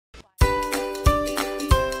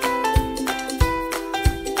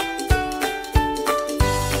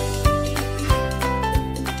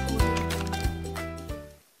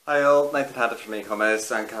Hi all, Nathan Hunter from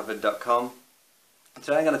Ecommerce, uncovered.com.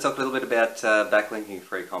 Today I'm going to talk a little bit about backlinking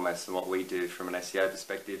for e-commerce and what we do from an SEO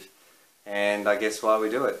perspective, and I guess why we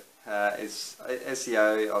do it. It's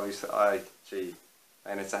SEO, obviously,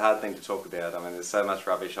 and it's a hard thing to talk about. I mean, there's so much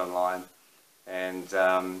rubbish online, and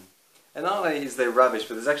not only is there rubbish,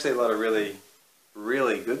 but there's actually a lot of really,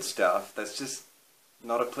 really good stuff that's just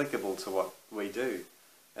not applicable to what we do,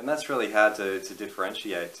 and that's really hard to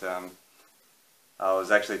differentiate. I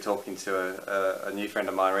was actually talking to a new friend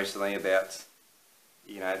of mine recently about,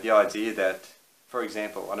 the idea that, for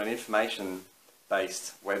example, on an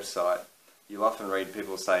information-based website, you'll often read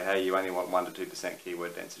people say, hey, you only want 1 to 2%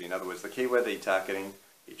 keyword density. In other words, the keyword that you're targeting,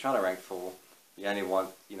 you're trying to rank for, you only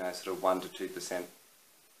want, sort of 1 to 2%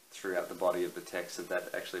 throughout the body of the text of that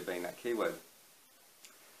actually being that keyword.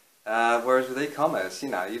 Whereas with e-commerce,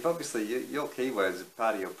 you've obviously, your keywords are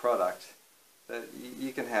part of your product. That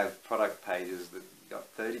you can have product pages that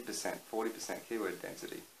got 30%, 40% keyword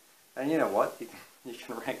density. And you know what? You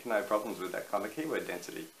can rank no problems with that kind of keyword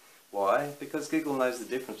density. Why? Because Google knows the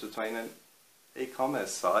difference between an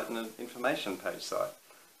e-commerce site and an information page site.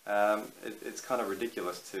 It's kind of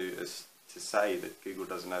ridiculous to say that Google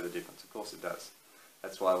doesn't know the difference. Of course it does.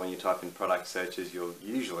 That's why when you type in product searches, you'll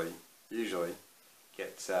usually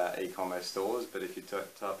get e-commerce stores, but if you're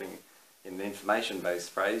typing in the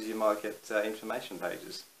information-based phrase, you might get information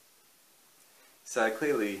pages. So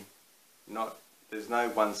clearly, there's no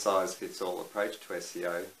one-size-fits-all approach to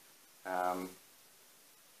SEO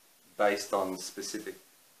based on specific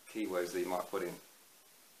keywords that you might put in.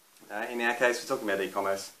 In our case, we're talking about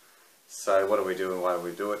e-commerce. So what do we do and why do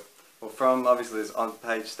we do it? Well, from obviously this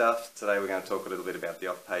on-page stuff, today we're going to talk a little bit about the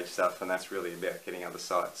off-page stuff, and that's really about getting other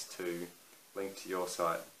sites to link to your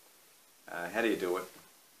site. How do you do it?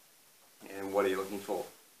 And what are you looking for?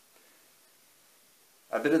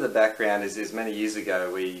 A bit of the background is many years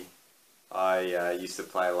ago I used to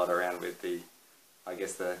play a lot around with the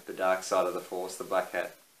dark side of the force, the black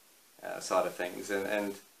hat side of things,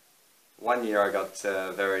 and one year I got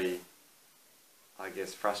very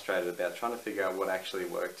frustrated about trying to figure out what actually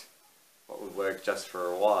worked, what would work just for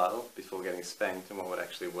a while before getting spanked, and what would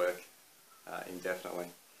actually work indefinitely.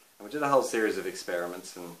 And we did a whole series of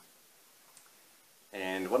experiments,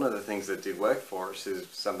 and one of the things that did work for us is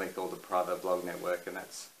something called the private blog network, and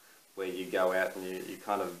that's where you go out and you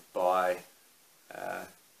kind of buy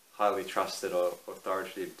highly trusted or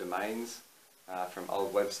authoritative domains from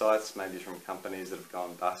old websites, maybe from companies that have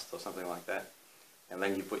gone bust or something like that, and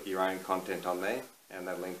then you put your own content on there and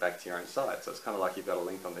then link back to your own site. So it's kind of like you've got a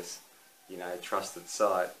link on this trusted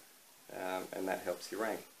site, and that helps you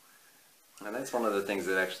rank. And that's one of the things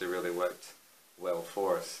that actually really worked well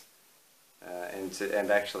for us. And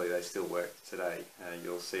actually they still work today.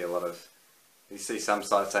 You see some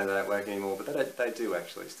sites saying they don't work anymore, but they do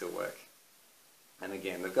actually still work. And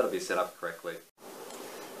again, they've got to be set up correctly.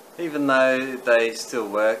 Even though they still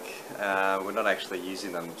work, we're not actually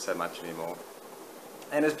using them so much anymore.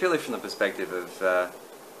 And it's purely from the perspective of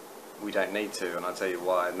we don't need to, and I'll tell you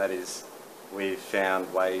why, and that is we've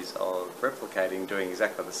found ways of replicating, doing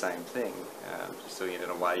exactly the same thing, just doing it in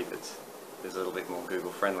a way that is a little bit more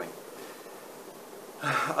Google friendly.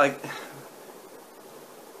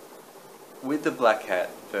 With the black hat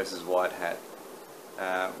versus white hat,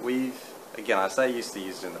 I say used to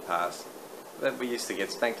use it in the past, but we used to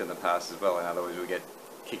get spanked in the past as well. In other words, we'd get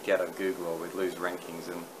kicked out of Google or we'd lose rankings,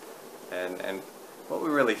 and what we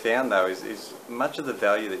really found though is much of the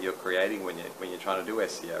value that you're creating when you're trying to do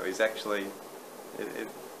SEO is actually,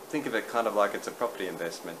 think of it kind of like it's a property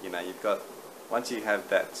investment. You've got, once you have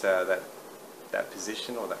that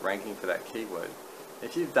position or that ranking for that keyword,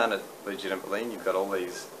 if you've done it legitimately and you've got all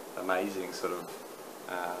these amazing sort of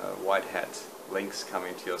white hat links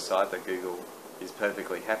coming to your site that Google is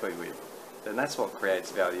perfectly happy with, then that's what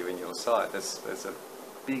creates value in your site. That's a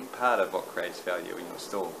big part of what creates value in your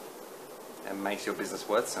store and makes your business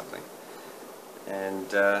worth something. And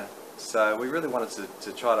so we really wanted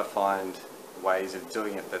to try to find ways of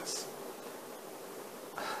doing it that's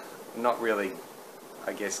not really,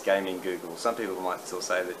 gaming Google. Some people might still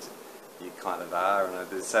say that you kind of are, and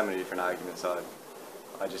there's so many different arguments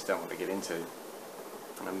I just don't want to get into.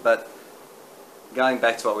 But going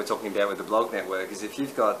back to what we're talking about with the blog network is if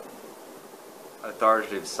you've got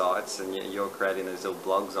authoritative sites and you're creating these little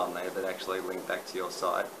blogs on there that actually link back to your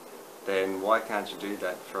site, then why can't you do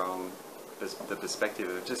that from the perspective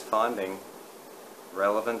of just finding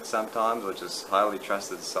relevant sometimes or just highly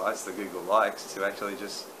trusted sites that Google likes to actually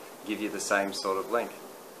just give you the same sort of link?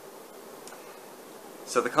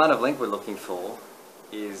 So the kind of link we're looking for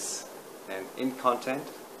is an in-content,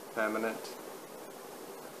 permanent,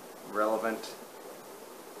 relevant,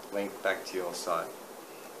 link back to your site.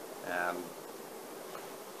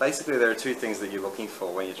 Basically, there are two things that you're looking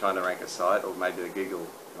for when you're trying to rank a site, or maybe the Google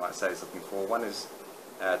you might say is looking for. One is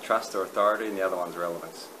trust or authority, and the other one's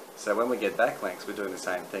relevance. So when we get backlinks, we're doing the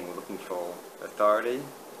same thing. We're looking for authority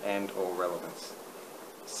and or relevance.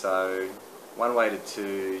 So one way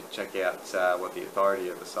to check out what the authority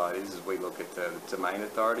of the site is we look at the domain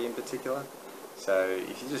authority in particular. So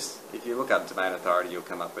if you look up domain authority, you'll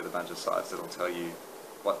come up with a bunch of sites that'll tell you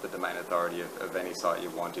what the domain authority of any site you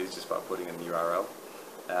want is just by putting in the URL.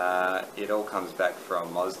 It all comes back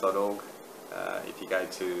from moz.org. If you go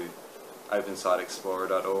to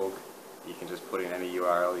opensiteexplorer.org, you can just put in any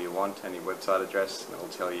URL you want, any website address, and it will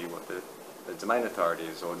tell you what the domain authority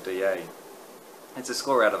is, or DA. It's a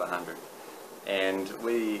score out of 100, and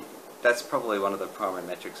that's probably one of the primary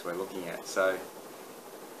metrics we're looking at. So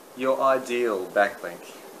your ideal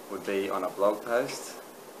backlink would be on a blog post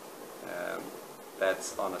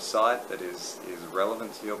that's on a site that is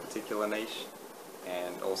relevant to your particular niche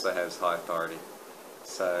and also has high authority.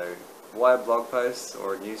 So why a blog post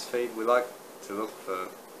or a news feed? We like to look for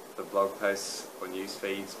blog posts or news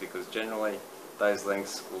feeds because generally those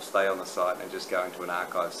links will stay on the site and just go into an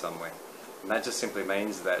archive somewhere. And that just simply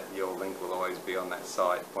means that your link will always be on that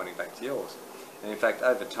site pointing back to yours. And in fact,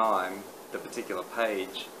 over time, the particular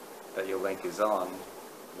page that your link is on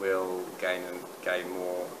will gain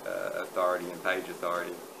more authority and page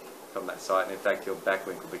authority from that site. And in fact, your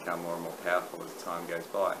backlink will become more and more powerful as time goes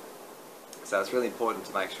by. So it's really important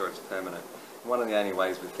to make sure it's permanent. One of the only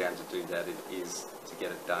ways we've found to do that is to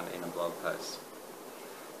get it done in a blog post.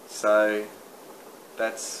 So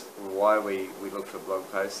that's why we look for blog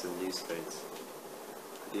posts and news feeds.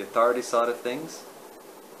 The authority side of things,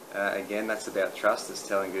 again, that's about trust. It's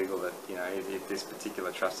telling Google that if this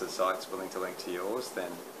particular trusted site's willing to link to yours,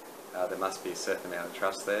 then there must be a certain amount of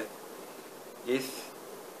trust there. If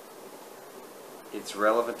it's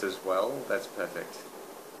relevant as well, that's perfect.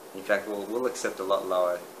 In fact, we'll accept a lot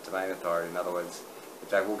lower domain authority. In other words, in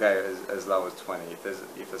fact, we'll go as low as 20.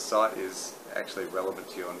 If a site is actually relevant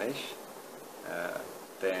to your niche,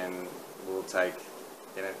 then we'll take,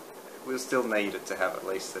 we'll still need it to have at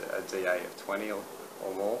least a DA of 20 or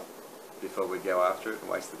more before we go after it and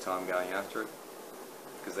waste the time going after it,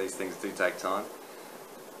 because these things do take time.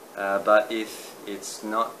 But if it's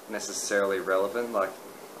not necessarily relevant, like,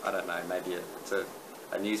 I don't know, maybe it's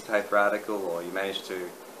a newspaper article, or you manage to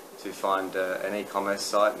find an e-commerce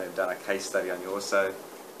site and they've done a case study on yours, so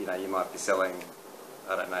you might be selling,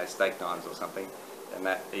 I don't know, steak knives or something, and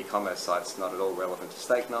that e-commerce site's not at all relevant to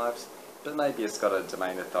steak knives, but maybe it's got a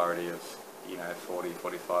domain authority of 40,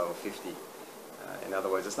 45 or 50. In other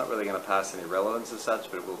words, it's not really going to pass any relevance as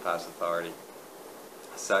such, but it will pass authority.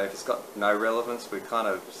 So if it's got no relevance, we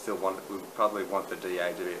probably want the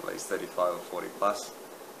DA to be at least 35 or 40 plus,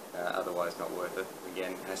 otherwise not worth it.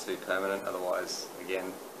 Again, it has to be permanent, otherwise,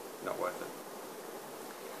 again, not worth it.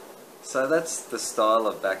 So that's the style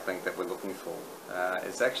of backlink that we're looking for.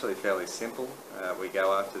 It's actually fairly simple. We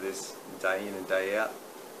go after this day in and day out.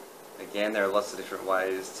 Again, there are lots of different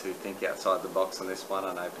ways to think outside the box on this one.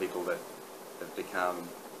 I know people that have become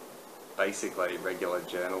basically regular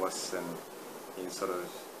journalists and in sort of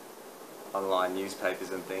online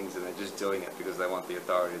newspapers and things, and they're just doing it because they want the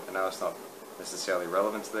authority. They know it's not necessarily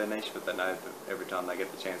relevant to their niche, but they know that every time they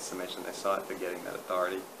get the chance to mention their site, they're getting that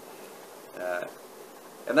authority.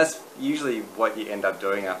 And that's usually what you end up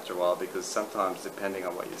doing after a while, because sometimes, depending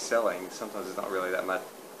on what you're selling, sometimes there's not really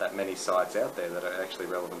that many sites out there that are actually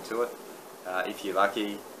relevant to it. If you're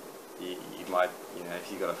lucky, you might,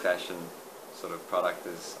 if you've got a fashion sort of product,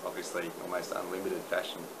 there's obviously almost unlimited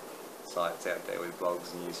fashion sites out there with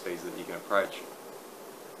blogs and news feeds that you can approach.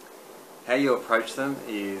 How you approach them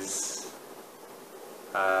is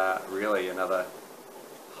really another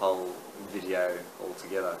whole video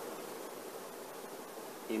altogether.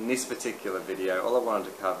 In this particular video, all I wanted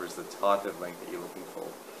to cover is the type of link that you're looking for.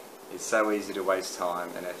 It's so easy to waste time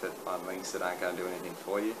and effort on links that aren't going to do anything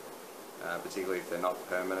for you, particularly if they're not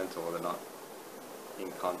permanent, or they're not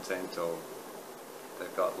in content, or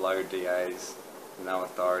they've got low DAs, no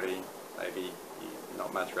authority, maybe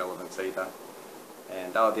not much relevance either.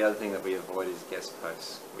 And the other thing that we avoid is guest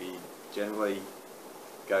posts. We generally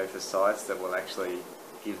go for sites that will actually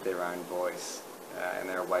give their own voice, and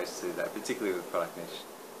there are ways to do that, particularly with product niche.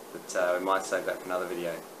 But we might save that for another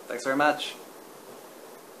video. Thanks very much.